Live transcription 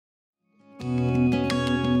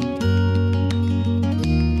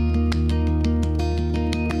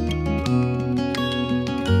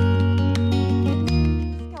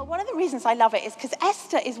I love it is because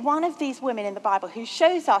Esther is one of these women in the Bible who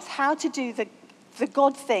shows us how to do the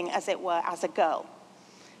God thing, as it were, as a girl.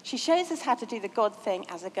 She shows us how to do the God thing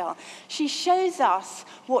as a girl. She shows us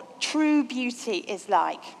what true beauty is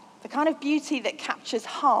like, the kind of beauty that captures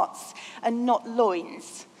hearts and not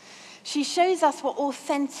loins. She shows us what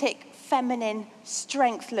authentic feminine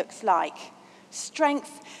strength looks like,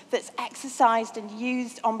 strength that's exercised and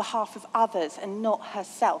used on behalf of others and not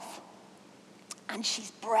herself. And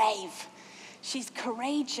she's brave, she's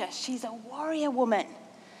courageous, she's a warrior woman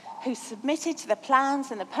who submitted to the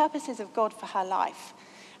plans and the purposes of God for her life,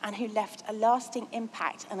 and who left a lasting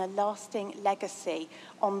impact and a lasting legacy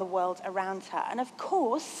on the world around her. And of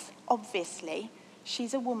course, obviously,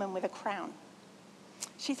 she's a woman with a crown.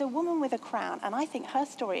 She's a woman with a crown, and I think her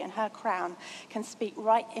story and her crown can speak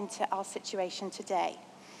right into our situation today.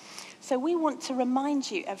 So we want to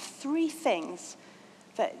remind you of 3 things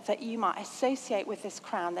that you might associate with this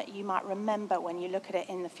crown, that you might remember when you look at it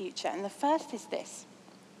in the future. And the first is this.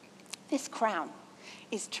 This crown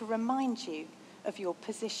is to remind you of your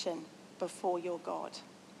position before your God.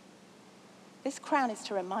 This crown is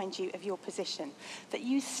to remind you of your position, that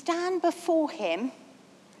you stand before him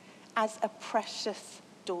as a precious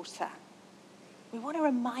daughter. We want to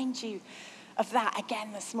remind you of that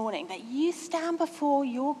again this morning, that you stand before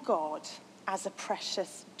your God as a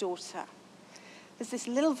precious daughter. There's this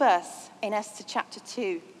little verse in Esther chapter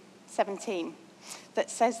 2:17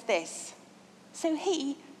 that says this: "So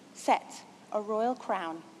he set a royal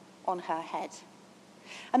crown on her head."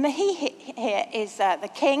 And the he here is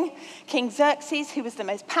the king, King Xerxes, who was the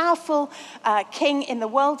most powerful king in the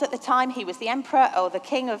world at the time. He was the emperor, or the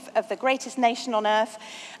king of the greatest nation on earth.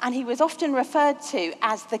 And he was often referred to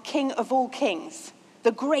as the king of all kings,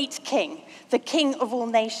 the great king, the king of all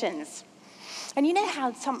nations. And you know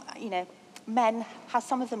how men, how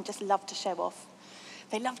some of them just love to show off?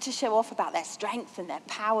 They love to show off about their strength and their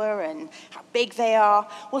power and how big they are.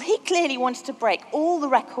 Well, he clearly wanted to break all the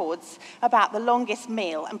records about the longest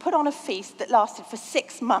meal and put on a feast that lasted for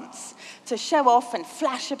 6 months to show off and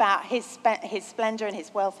flash about his splendor and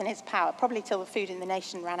his wealth and his power, probably till the food in the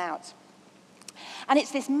nation ran out. And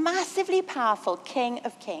it's this massively powerful King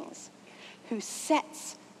of Kings who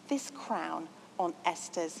sets this crown on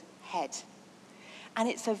Esther's head. And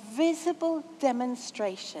it's a visible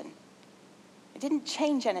demonstration. It didn't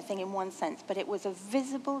change anything in one sense, but it was a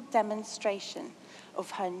visible demonstration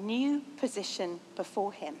of her new position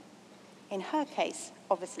before him. In her case,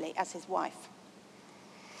 obviously, as his wife.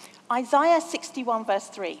 Isaiah 61 verse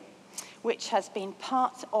 3, which has been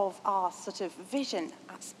part of our sort of vision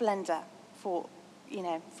at Splendour for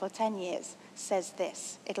 10 years, says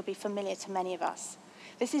this. It'll be familiar to many of us.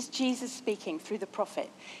 This is Jesus speaking through the prophet.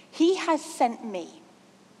 "He has sent me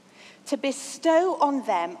to bestow on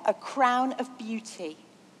them a crown of beauty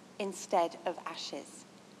instead of ashes."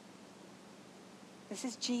 This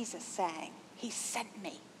is Jesus saying, he sent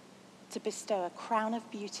me to bestow a crown of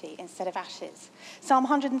beauty instead of ashes. Psalm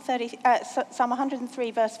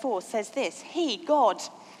 103 verse 4 says this: "He, God,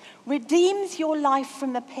 redeems your life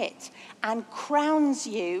from the pit and crowns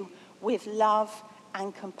you with love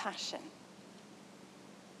and compassion."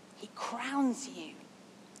 He crowns you.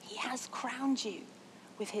 He has crowned you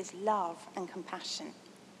with his love and compassion.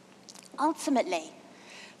 Ultimately,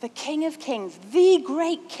 the King of Kings, the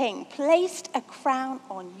great King, placed a crown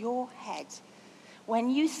on your head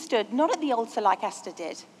when you stood not at the altar like Esther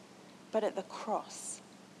did, but at the cross,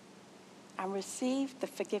 and received the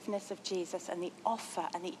forgiveness of Jesus and the offer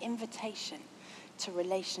and the invitation to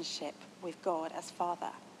relationship with God as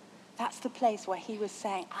Father. That's the place where he was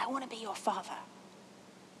saying, "I want to be your father.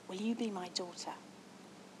 Will you be my daughter?"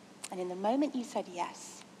 And in the moment you said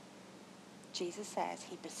yes, Jesus says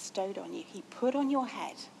he bestowed on you, he put on your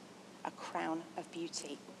head a crown of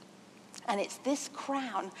beauty. And it's this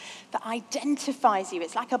crown that identifies you.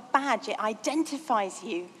 It's like a badge. It identifies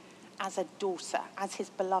you as a daughter, as his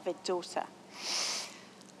beloved daughter.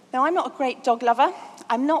 Now, I'm not a great dog lover.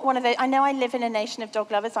 I'm not one of those. I know I live in a nation of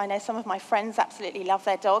dog lovers. I know some of my friends absolutely love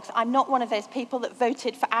their dogs. I'm not one of those people that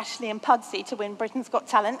voted for Ashley and Pudsey to win Britain's Got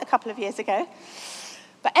Talent a couple of years ago.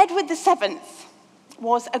 But Edward VII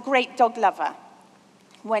was a great dog lover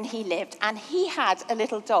when he lived, and he had a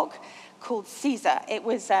little dog called Caesar. It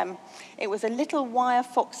was a little wire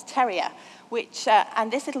fox terrier,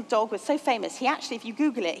 and this little dog was so famous. He actually, if you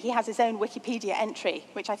Google it, he has his own Wikipedia entry,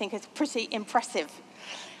 which I think is pretty impressive.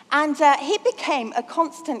 And he became a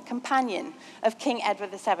constant companion of King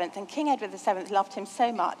Edward VII, and King Edward VII loved him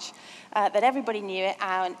so much that everybody knew it.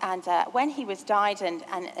 And when he was died and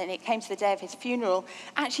it came to the day of his funeral,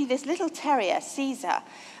 actually this little terrier, Caesar,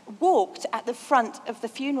 walked at the front of the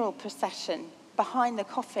funeral procession behind the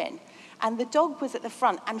coffin And the dog was at the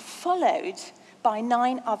front and followed by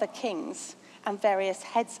 9 other kings and various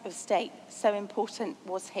heads of state. So important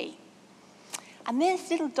was he. And this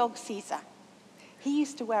little dog, Caesar, he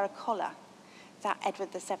used to wear a collar that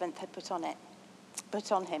Edward VII had put on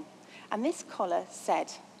him. And this collar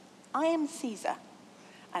said, "I am Caesar,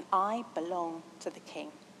 and I belong to the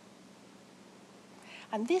king."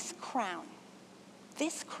 And this crown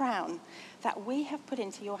that we have put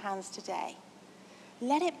into your hands today,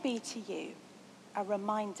 let it be to you a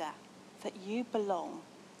reminder that you belong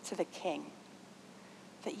to the king,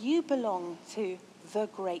 that you belong to the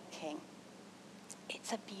great king.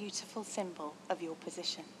 It's a beautiful symbol of your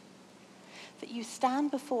position, that you stand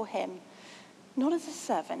before him not as a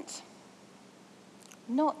servant,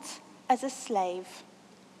 not as a slave,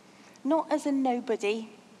 not as a nobody,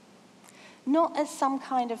 not as some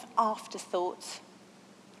kind of afterthought,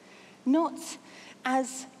 not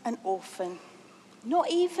as an orphan, not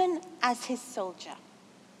even as his soldier.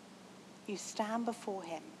 You stand before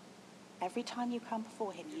him. Every time you come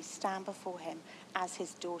before him, you stand before him as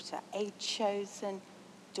his daughter, a chosen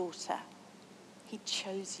daughter. He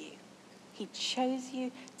chose you. He chose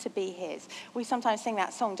you to be his. We sometimes sing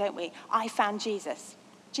that song, don't we? I found Jesus.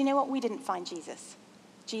 Do you know what? We didn't find Jesus.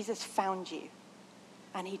 Jesus found you.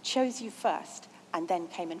 And he chose you first and then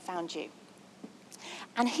came and found you.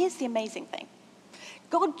 And here's the amazing thing.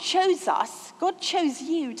 God chose us, God chose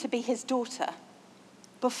you to be his daughter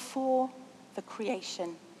before the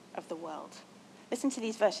creation of the world. Listen to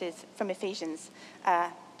these verses from Ephesians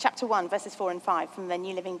chapter 1, verses 4 and 5 from the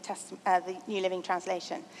New Living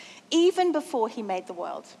Translation. Even before he made the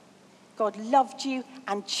world, God loved you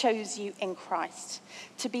and chose you in Christ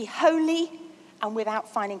to be holy and without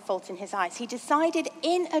finding fault in his eyes. He decided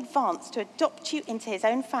in advance to adopt you into his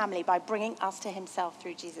own family by bringing us to himself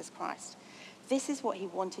through Jesus Christ. This is what he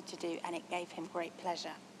wanted to do, and it gave him great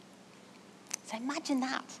pleasure. So imagine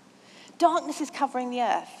that. Darkness is covering the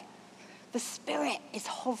earth. The Spirit is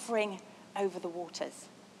hovering over the waters.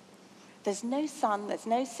 There's no sun, there's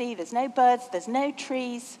no sea, there's no birds, there's no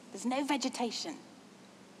trees, there's no vegetation.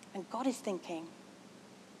 And God is thinking,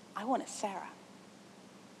 I want a Sarah.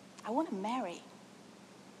 I want a Mary.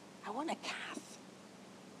 I want a Kath.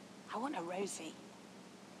 I want a Rosie.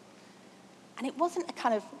 And it wasn't a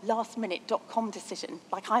kind of last-minute.com decision,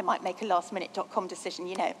 like I might make a last-minute.com decision,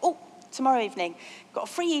 you know. Oh, tomorrow evening, got a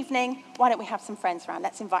free evening, why don't we have some friends around?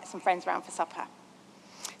 Let's invite some friends around for supper.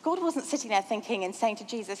 God wasn't sitting there thinking and saying to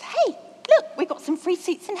Jesus, hey, look, we've got some free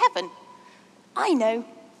seats in heaven. I know,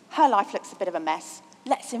 her life looks a bit of a mess.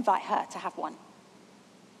 Let's invite her to have one.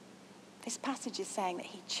 This passage is saying that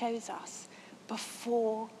he chose us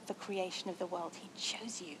before the creation of the world. He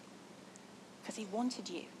chose you because he wanted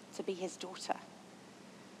you to be his daughter.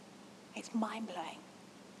 It's mind-blowing.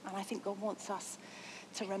 And I think God wants us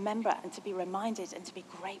to remember and to be reminded and to be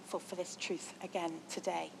grateful for this truth again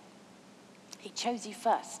today. He chose you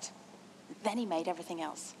first. Then he made everything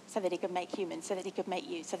else so that he could make humans, so that he could make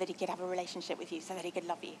you, so that he could have a relationship with you, so that he could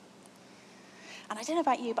love you. And I don't know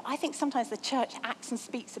about you, but I think sometimes the church acts and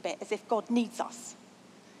speaks a bit as if God needs us.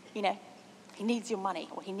 You know, he needs your money,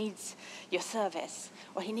 or he needs your service,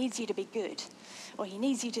 or he needs you to be good, or he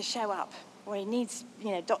needs you to show up, or he needs,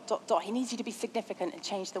 you know, ... He needs you to be significant and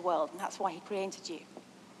change the world, and that's why he created you.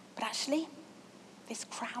 But actually, this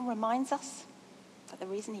crown reminds us that the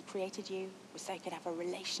reason he created you was so he could have a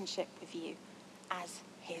relationship with you as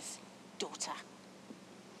his daughter.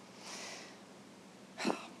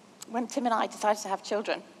 When Tim and I decided to have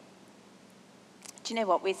children, do you know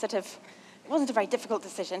what? It wasn't a very difficult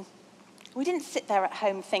decision. We didn't sit there at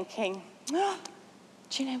home thinking, oh,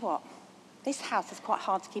 do you know what? This house is quite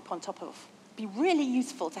hard to keep on top of. It'd be really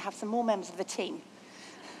useful to have some more members of the team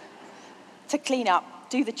to clean up,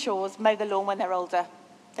 do the chores, mow the lawn when they're older.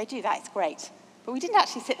 They do that, it's great. But we didn't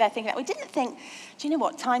actually sit there thinking that. We didn't think, do you know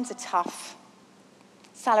what? Times are tough.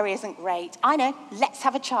 Salary isn't great. I know, let's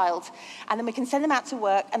have a child. And then we can send them out to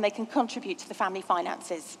work and they can contribute to the family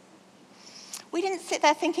finances. We didn't sit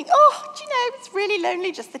there thinking, oh, do you know, it's really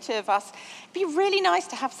lonely, just the two of us. It'd be really nice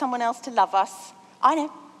to have someone else to love us. I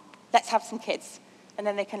know, let's have some kids. And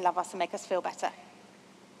then they can love us and make us feel better.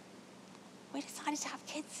 We decided to have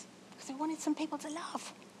kids because we wanted some people to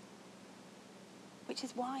love. Which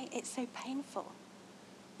is why it's so painful,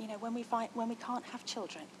 you know, when we can't have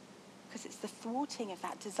children. Because it's the thwarting of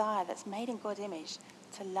that desire that's made in God's image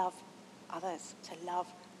to love others, to love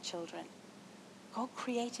children. God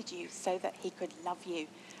created you so that he could love you.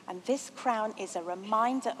 And this crown is a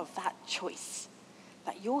reminder of that choice,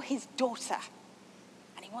 that you're his daughter.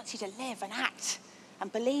 And he wants you to live and act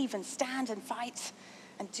and believe and stand and fight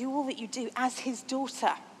and do all that you do as his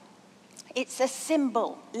daughter. It's a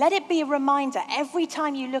symbol. Let it be a reminder every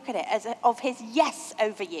time you look at it of his yes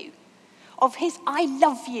over you, of his I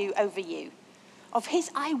love you over you, of his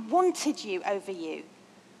I wanted you over you,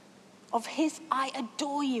 of his I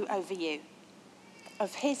adore you over you,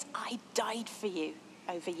 of his I died for you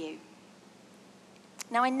over you.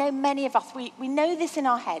 Now, I know many of us, we know this in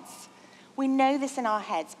our heads. We know this in our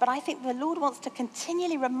heads, but I think the Lord wants to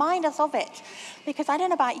continually remind us of it, because I don't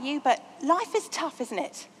know about you, but life is tough, isn't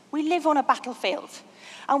it? We live on a battlefield,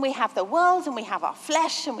 and we have the world, and we have our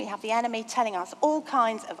flesh, and we have the enemy telling us all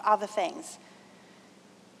kinds of other things.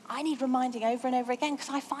 I need reminding over and over again, because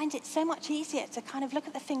I find it so much easier to kind of look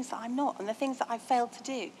at the things that I'm not and the things that I've failed to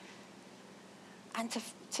do, and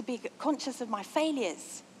to be conscious of my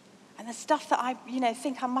failures and the stuff that I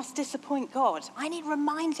think I must disappoint God. I need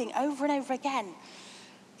reminding over and over again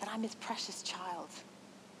that I'm his precious child,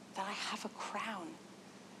 that I have a crown,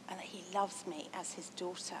 and that he loves me as his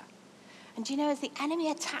daughter. And as the enemy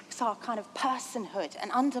attacks our kind of personhood and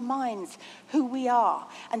undermines who we are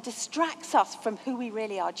and distracts us from who we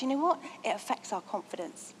really are, do you know what? It affects our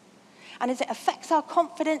confidence. And as it affects our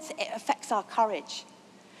confidence, it affects our courage.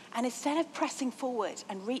 And instead of pressing forward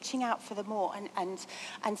and reaching out for the more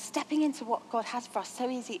and stepping into what God has for us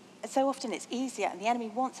so often it's easier, and the enemy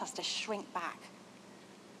wants us to shrink back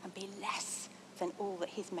and be less than all that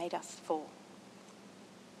he's made us for.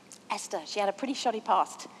 Esther, she had a pretty shoddy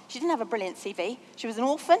past. She didn't have a brilliant CV. She was an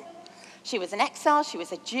orphan. She was an exile. She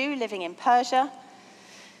was a Jew living in Persia.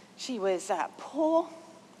 She was poor,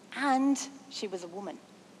 and she was a woman.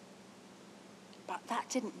 But that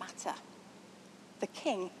didn't matter. The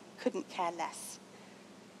king couldn't care less.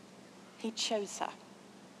 He chose her,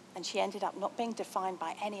 and she ended up not being defined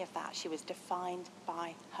by any of that. She was defined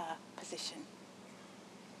by her position.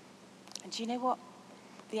 And do you know what?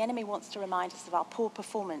 The enemy wants to remind us of our poor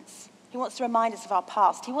performance. He wants to remind us of our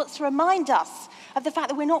past. He wants to remind us of the fact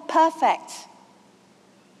that we're not perfect.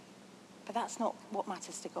 But that's not what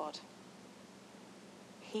matters to God.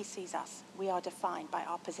 He sees us. We are defined by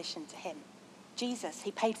our position to him. Jesus,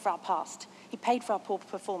 he paid for our past. He paid for our poor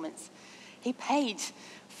performance. He paid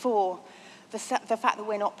for the fact that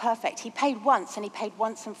we're not perfect. He paid once, and he paid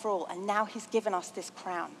once and for all. And now he's given us this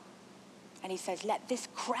crown. And he says, let this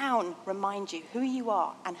crown remind you who you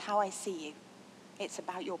are and how I see you. It's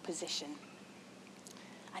about your position.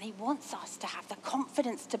 And he wants us to have the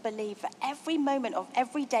confidence to believe that every moment of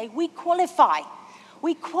every day we qualify.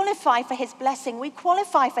 We qualify for his blessing. We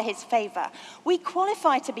qualify for his favor. We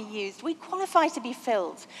qualify to be used. We qualify to be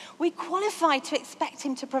filled. We qualify to expect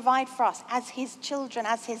him to provide for us as his children,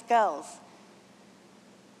 as his girls.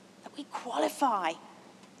 That we qualify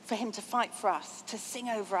for him to fight for us, to sing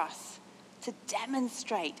over us, to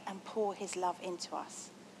demonstrate and pour his love into us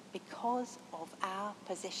because of our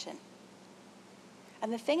position.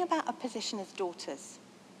 And the thing about a position as daughters,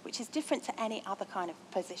 which is different to any other kind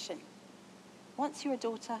of position, once you're a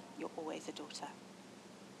daughter, you're always a daughter.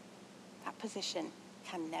 That position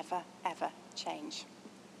can never, ever change.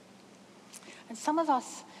 And some of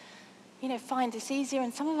us, find this easier,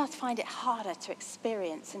 and some of us find it harder to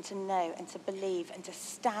experience and to know and to believe and to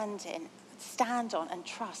stand on and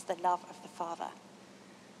trust the love of the Father.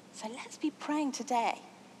 So let's be praying today.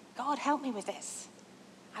 God, help me with this.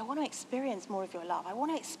 I want to experience more of your love. I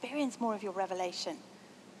want to experience more of your revelation.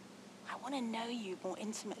 I want to know you more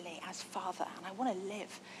intimately as Father, and I want to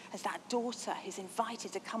live as that daughter who's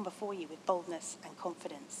invited to come before you with boldness and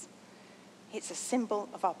confidence. It's a symbol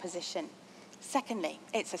of our position. Secondly,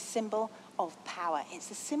 it's a symbol of power.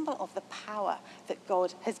 It's a symbol of the power that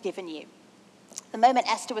God has given you. The moment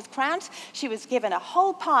Esther was crowned, she was given a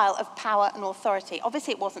whole pile of power and authority.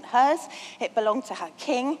 Obviously, it wasn't hers. It belonged to her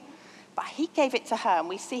king. But he gave it to her, and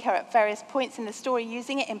we see her at various points in the story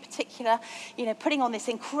using it, in particular, putting on this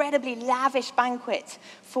incredibly lavish banquet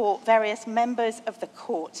for various members of the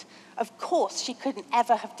court. Of course, she couldn't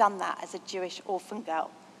ever have done that as a Jewish orphan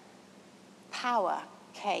girl. Power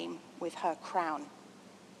came with her crown.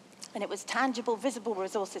 And it was tangible, visible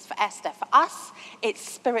resources for Esther. For us, it's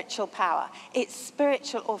spiritual power. It's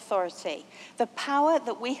spiritual authority. The power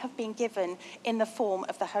that we have been given in the form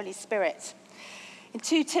of the Holy Spirit. In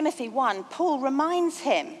 2 Timothy 1, Paul reminds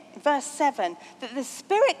him, verse 7, that the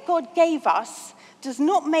Spirit God gave us does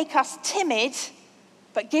not make us timid,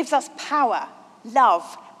 but gives us power,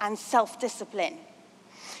 love, and self-discipline.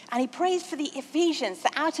 And he prays for the Ephesians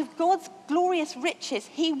that out of God's glorious riches,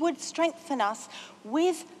 he would strengthen us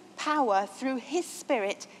with power through his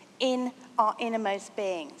Spirit in our innermost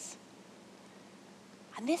beings.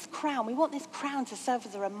 And this crown, we want this crown to serve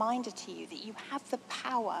as a reminder to you that you have the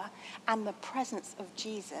power and the presence of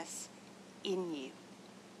Jesus in you.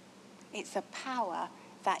 It's a power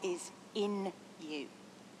that is in you.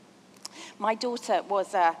 My daughter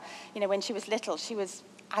was, when she was little, she was,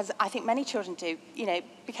 as I think many children do,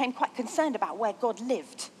 became quite concerned about where God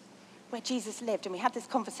lived, where Jesus lived. And we had this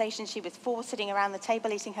conversation. She was 4, sitting around the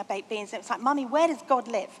table eating her baked beans. And it was like, Mummy, where does God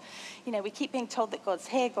live? We keep being told that God's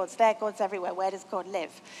here, God's there, God's everywhere. Where does God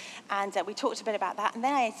live? And we talked a bit about that. And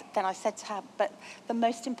then I said to her, but the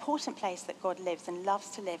most important place that God lives and loves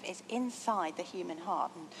to live is inside the human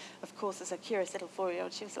heart. And of course, as a curious little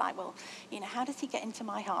 4-year-old, she was like, well, how does he get into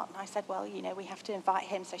my heart? And I said, well, we have to invite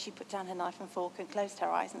him. So she put down her knife and fork and closed her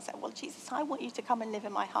eyes and said, well, Jesus, I want you to come and live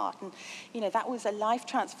in my heart. And, that was a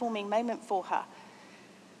life-transforming moment for her.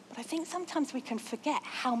 But I think sometimes we can forget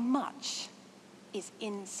how much is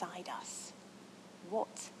inside us.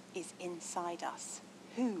 What is inside us?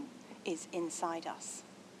 Who is inside us?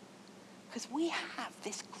 Because we have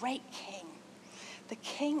this great King, the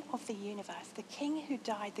King of the universe, the King who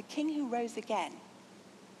died, the King who rose again,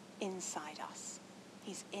 inside us.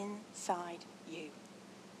 He's inside you.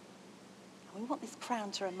 And we want this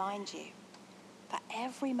crown to remind you that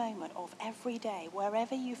every moment of every day,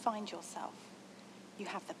 wherever you find yourself, you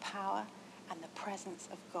have the power and the presence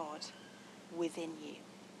of God within you.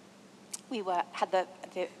 We had the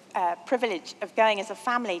privilege of going as a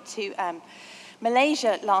family to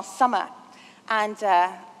Malaysia last summer, and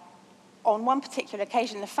on one particular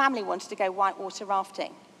occasion, the family wanted to go whitewater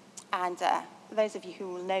rafting. And those of you who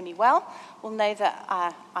will know me well will know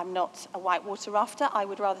that I'm not a whitewater rafter. I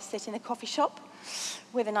would rather sit in a coffee shop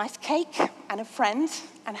with a nice cake and a friend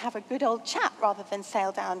and have a good old chat rather than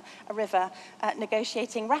sail down a river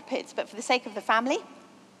negotiating rapids. But for the sake of the family,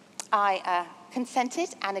 I consented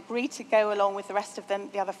and agreed to go along with the rest of them,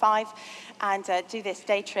 the other 5, and do this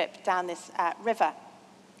day trip down this river.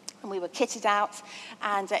 And we were kitted out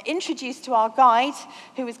and introduced to our guide,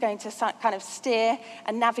 who was going to kind of steer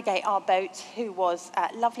and navigate our boat, who was a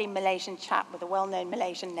lovely Malaysian chap with a well-known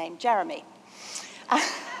Malaysian name, Jeremy.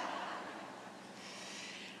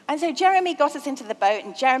 And so Jeremy got us into the boat,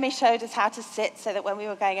 and Jeremy showed us how to sit so that when we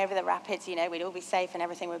were going over the rapids, we'd all be safe and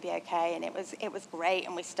everything would be okay. And it was great.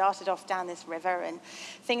 And we started off down this river, and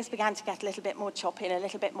things began to get a little bit more choppy and a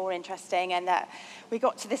little bit more interesting. And we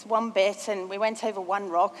got to this one bit, and we went over one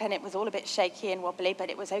rock, and it was all a bit shaky and wobbly, but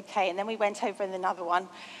it was okay. And then we went over another one.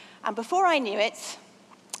 And before I knew it,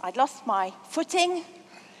 I'd lost my footing,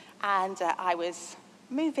 and I was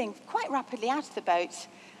moving quite rapidly out of the boat,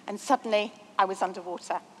 and suddenly I was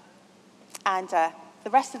underwater. And the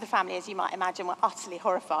rest of the family, as you might imagine, were utterly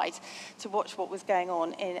horrified to watch what was going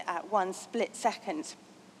on in one split second.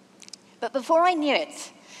 But before I knew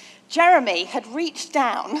it, Jeremy had reached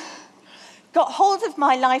down, got hold of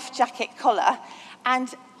my life jacket collar,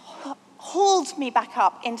 and hauled me back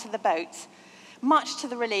up into the boat, much to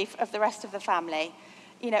the relief of the rest of the family,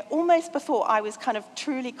 almost before I was kind of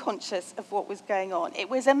truly conscious of what was going on. It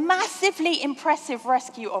was a massively impressive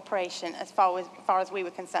rescue operation as far as we were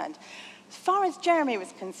concerned. As far as Jeremy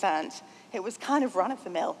was concerned, it was kind of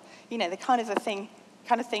run-of-the-mill, the kind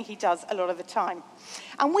of thing he does a lot of the time.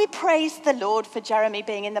 And we praised the Lord for Jeremy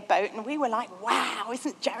being in the boat, and we were like, wow,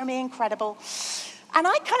 isn't Jeremy incredible? And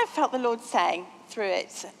I kind of felt the Lord saying through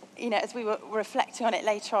it, as we were reflecting on it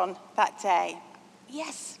later on that day,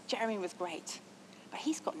 yes, Jeremy was great, but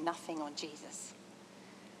he's got nothing on Jesus.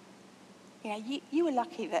 You were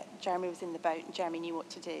lucky that Jeremy was in the boat and Jeremy knew what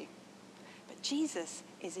to do. But Jesus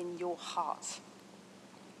is in your heart.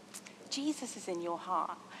 Jesus is in your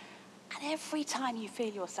heart. And every time you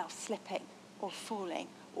feel yourself slipping or falling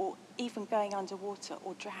or even going underwater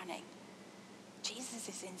or drowning, Jesus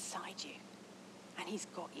is inside you and he's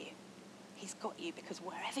got you. He's got you because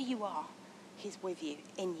wherever you are, he's with you,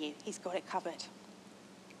 in you. He's got it covered.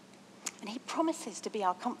 And he promises to be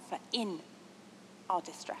our comfort in our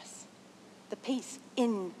distress, the peace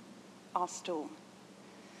in our storm,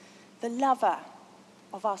 the lover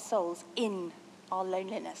of our souls in our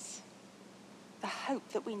loneliness, the hope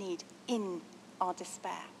that we need in our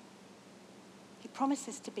despair. He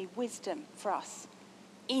promises to be wisdom for us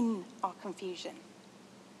in our confusion.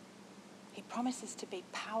 He promises to be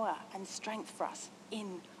power and strength for us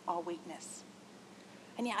in our weakness.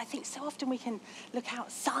 And yet I think so often we can look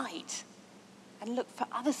outside and look for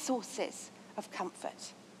other sources of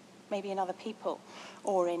comfort, maybe in other people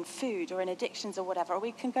or in food or in addictions or whatever. Or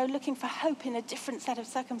we can go looking for hope in a different set of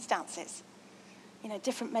circumstances,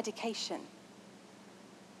 different medication,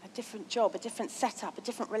 a different job, a different setup, a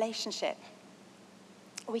different relationship.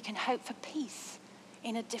 Or we can hope for peace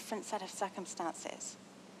in a different set of circumstances.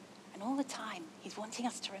 And all the time, he's wanting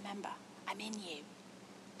us to remember, I'm in you.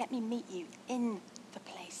 Let me meet you in the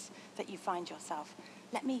place that you find yourself.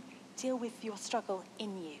 Let me deal with your struggle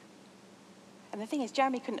in you. And the thing is,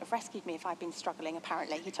 Jeremy couldn't have rescued me if I'd been struggling,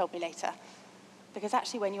 apparently, he told me later. Because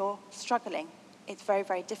actually, when you're struggling, it's very,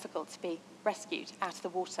 very difficult to be rescued out of the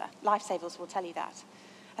water. Lifesavers will tell you that.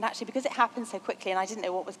 And actually, because it happened so quickly and I didn't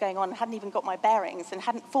know what was going on and hadn't even got my bearings and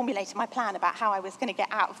hadn't formulated my plan about how I was going to get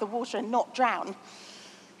out of the water and not drown,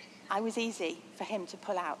 I was easy for him to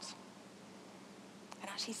pull out. And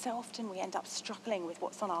actually, so often we end up struggling with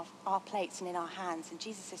what's on our plates and in our hands. And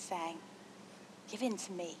Jesus is saying, give in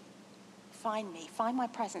to me. Find my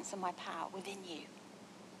presence and my power within you.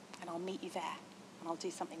 And I'll meet you there. And I'll do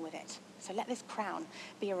something with it. So let this crown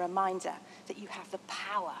be a reminder that you have the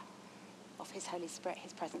power of his Holy Spirit,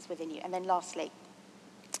 his presence within you. And then lastly,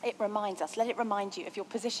 it reminds us, let it remind you of your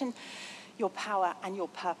position, your power, and your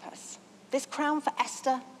purpose. This crown for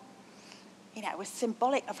Esther, was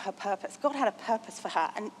symbolic of her purpose. God had a purpose for her,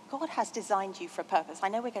 and God has designed you for a purpose. I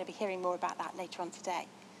know we're going to be hearing more about that later on today.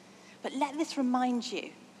 But let this remind you,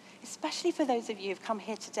 especially for those of you who've come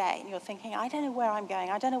here today and you're thinking, I don't know where I'm going.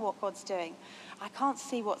 I don't know what God's doing. I can't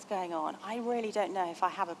see what's going on. I really don't know if I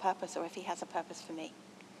have a purpose or if he has a purpose for me.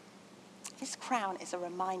 This crown is a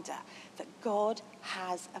reminder that God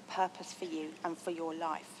has a purpose for you and for your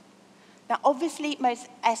life. Now, obviously,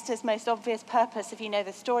 Esther's most obvious purpose, if you know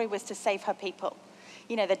the story, was to save her people.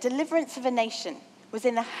 The deliverance of a nation was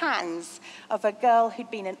in the hands of a girl who'd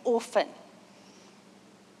been an orphan.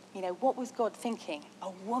 What was God thinking? A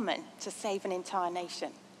woman to save an entire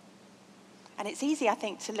nation. And it's easy, I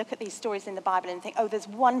think, to look at these stories in the Bible and think, there's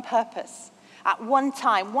one purpose. At one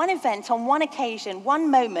time, one event, on one occasion,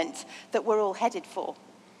 one moment that we're all headed for.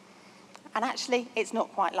 And actually, it's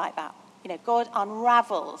not quite like that. God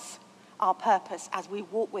unravels our purpose as we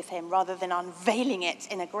walk with him rather than unveiling it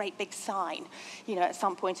in a great big sign, at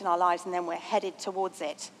some point in our lives, and then we're headed towards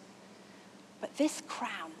it. But this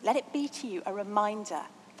crown, let it be to you a reminder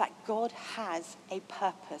that God has a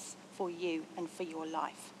purpose for you and for your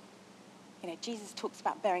life. Jesus talks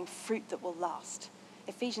about bearing fruit that will last.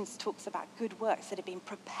 Ephesians talks about good works that have been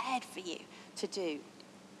prepared for you to do.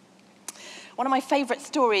 One of my favorite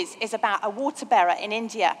stories is about a water bearer in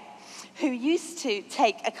India who used to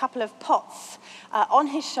take a couple of pots on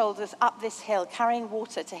his shoulders up this hill, carrying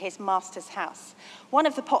water to his master's house. One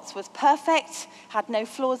of the pots was perfect, had no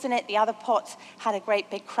flaws in it. The other pot had a great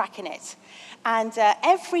big crack in it. And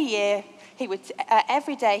every day he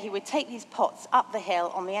would take these pots up the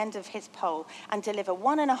hill on the end of his pole and deliver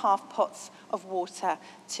 1.5 pots of water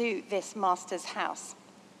to this master's house.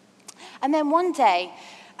 And then one day,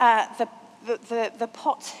 the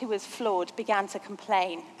pot who was flawed began to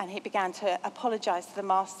complain, and he began to apologize to the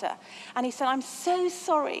master. And he said, I'm so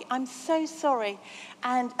sorry.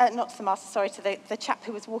 And not to the master, sorry, to the chap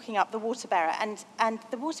who was walking up, the water bearer. And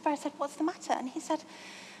the water bearer said, what's the matter? And he said,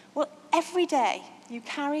 well, every day you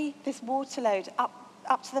carry this water load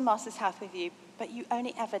up to the master's house with you, but you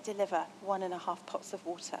only ever deliver 1.5 pots of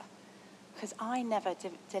water, because I never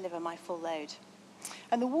deliver my full load.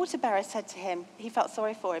 And the water bearer said to him, he felt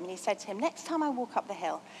sorry for him, and he said to him, next time I walk up the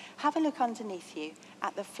hill, have a look underneath you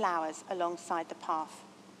at the flowers alongside the path.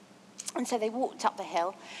 And so they walked up the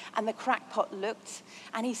hill, and the crackpot looked,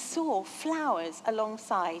 and he saw flowers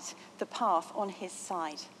alongside the path on his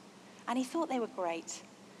side. And he thought they were great,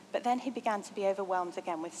 but then he began to be overwhelmed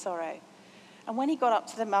again with sorrow. And when he got up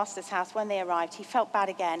to the master's house, when they arrived, he felt bad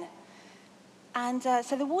again. And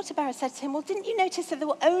so the water bearer said to him, well, didn't you notice that there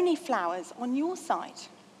were only flowers on your side?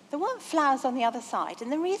 There weren't flowers on the other side.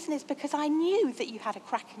 And the reason is because I knew that you had a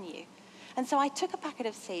crack in you. And so I took a packet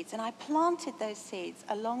of seeds and I planted those seeds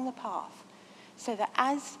along the path so that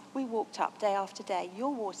as we walked up day after day,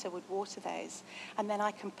 your water would water those. And then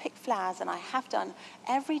I can pick flowers, and I have done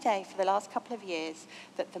every day for the last couple of years,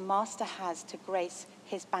 that the master has to grace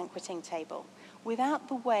his banqueting table. Without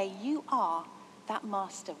the way you are, that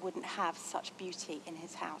master wouldn't have such beauty in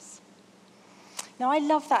his house. Now, I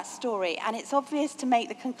love that story, and it's obvious to make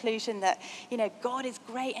the conclusion that, God is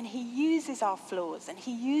great, and he uses our flaws, and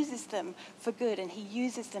he uses them for good, and he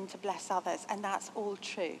uses them to bless others, and that's all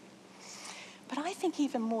true. But I think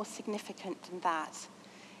even more significant than that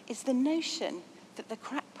is the notion that the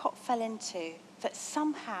crackpot fell into, that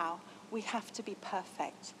somehow we have to be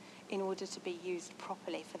perfect in order to be used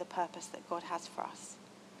properly for the purpose that God has for us.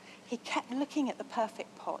 He kept looking at the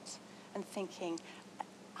perfect pot and thinking,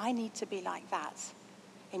 I need to be like that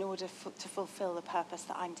in order to fulfill the purpose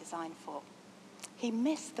that I'm designed for. He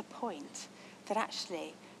missed the point that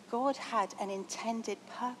actually God had an intended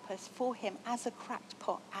purpose for him as a cracked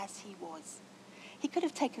pot as he was. He could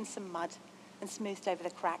have taken some mud and smoothed over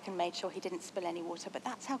the crack and made sure he didn't spill any water, but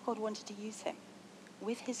that's how God wanted to use him,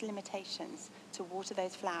 with his limitations, to water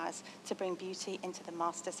those flowers, to bring beauty into the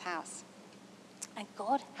master's house. And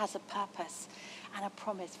God has a purpose and a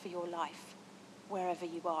promise for your life wherever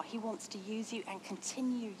you are. He wants to use you and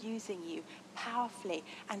continue using you powerfully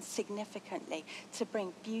and significantly to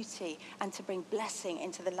bring beauty and to bring blessing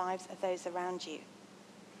into the lives of those around you.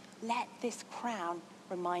 Let this crown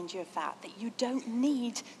remind you of that you don't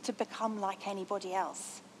need to become like anybody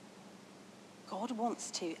else. God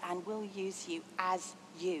wants to and will use you as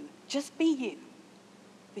you. Just be you,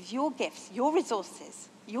 with your gifts, your resources,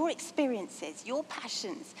 your experiences, your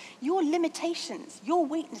passions, your limitations, your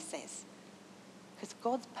weaknesses. Because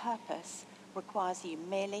God's purpose requires you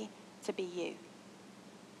merely to be you,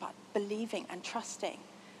 but believing and trusting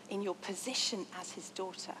in your position as his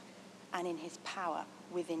daughter and in his power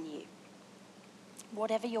within you.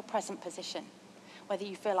 Whatever your present position, whether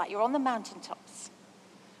you feel like you're on the mountaintops,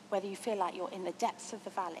 whether you feel like you're in the depths of the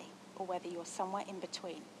valley, or whether you're somewhere in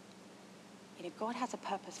between, God has a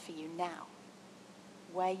purpose for you now,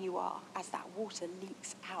 where you are, as that water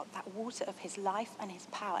leaks out, that water of his life and his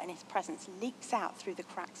power and his presence leaks out through the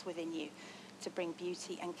cracks within you to bring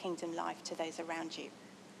beauty and kingdom life to those around you.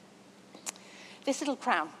 This little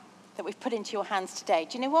crown that we've put into your hands today,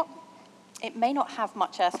 do you know what? It may not have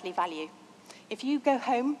much earthly value. If you go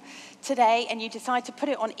home today and you decide to put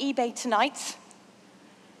it on eBay tonight,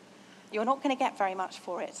 you're not going to get very much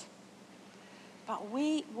for it. But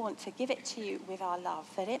we want to give it to you with our love,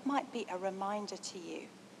 that it might be a reminder to you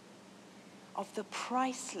of the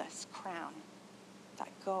priceless crown that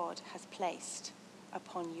God has placed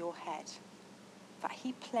upon your head, that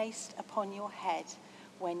he placed upon your head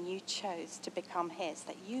when you chose to become his,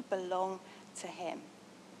 that you belong to him.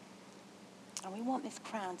 And we want this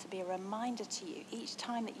crown to be a reminder to you each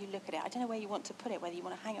time that you look at it. I don't know where you want to put it, whether you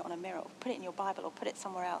want to hang it on a mirror or put it in your Bible or put it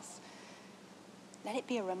somewhere else. Let it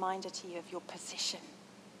be a reminder to you of your position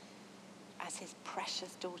as his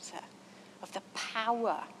precious daughter, of the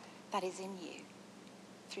power that is in you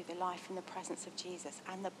through the life and the presence of Jesus,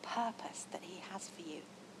 and the purpose that he has for you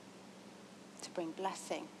to bring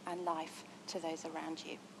blessing and life to those around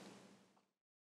you.